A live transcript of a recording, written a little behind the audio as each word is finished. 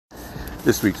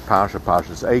This week's Parshas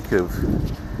Eikev,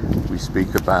 we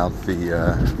speak about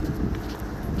the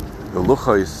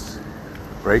luchos,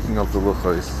 breaking of the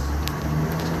luchos,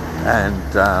 and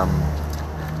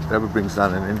the Rebbe brings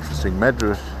down an interesting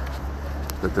medrash,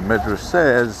 that the medrash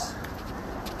says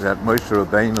that Moshe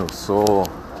Rabbeinu saw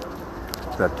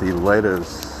that the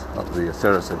letters of the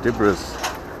Aseres HaDibros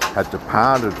had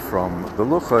departed from the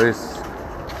luchos,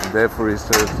 and therefore he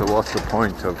says, so what's the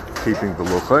point of keeping the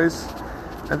luchos?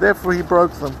 And therefore he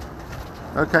broke them.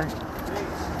 Okay.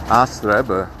 Asked the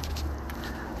Rebbe,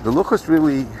 the luchos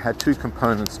really had two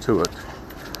components to it.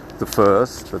 The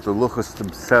first, that the luchos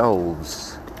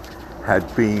themselves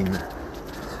had been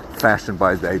fashioned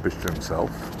by the Eibishter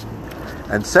himself.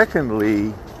 And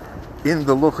secondly, in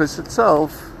the luchos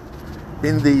itself,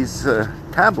 in these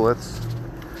tablets,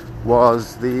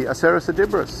 was the Aseres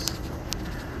HaDibros.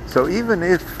 So even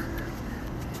if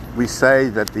we say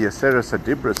that the Aseres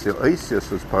HaDibros, the Oisius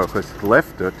was Parachos,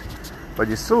 left it, but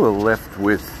you still are left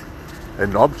with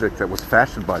an object that was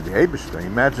fashioned by the Eibishter.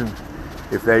 Imagine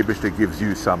if the Eibishter gives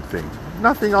you something,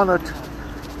 nothing on it,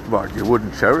 well, you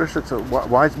wouldn't cherish it, so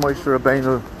why is Moshe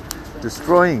Rabbeinu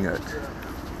destroying it?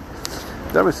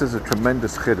 There is a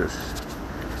tremendous chiddush,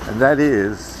 and that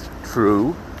is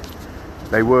true,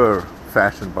 they were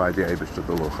fashioned by the Eibishter,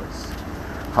 the luchos.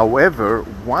 However,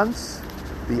 once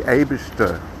the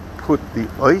Eibishter put the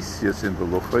oisius in the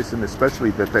luchos, and especially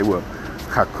that they were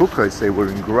chakukos, they were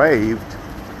engraved,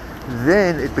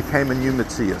 then it became a new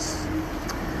metzias.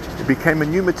 It became a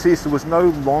new metzias. There was no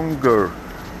longer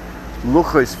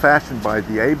luchos fashioned by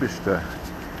the Eibishter,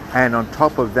 and on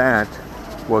top of that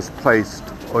was placed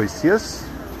oisius,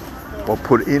 or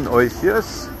put in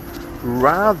oisius.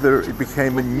 Rather, it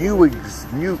became a new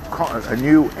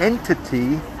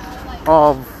entity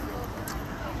of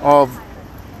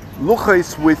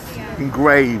luchos with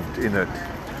engraved in it.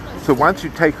 So once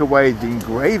you take away the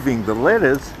engraving, the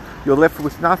letters, you're left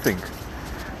with nothing,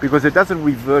 because it doesn't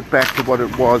revert back to what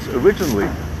it was originally.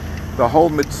 The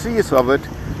whole metzias of it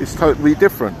is totally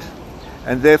different,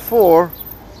 and therefore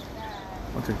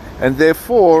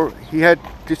he had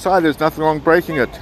decided there's nothing wrong breaking it.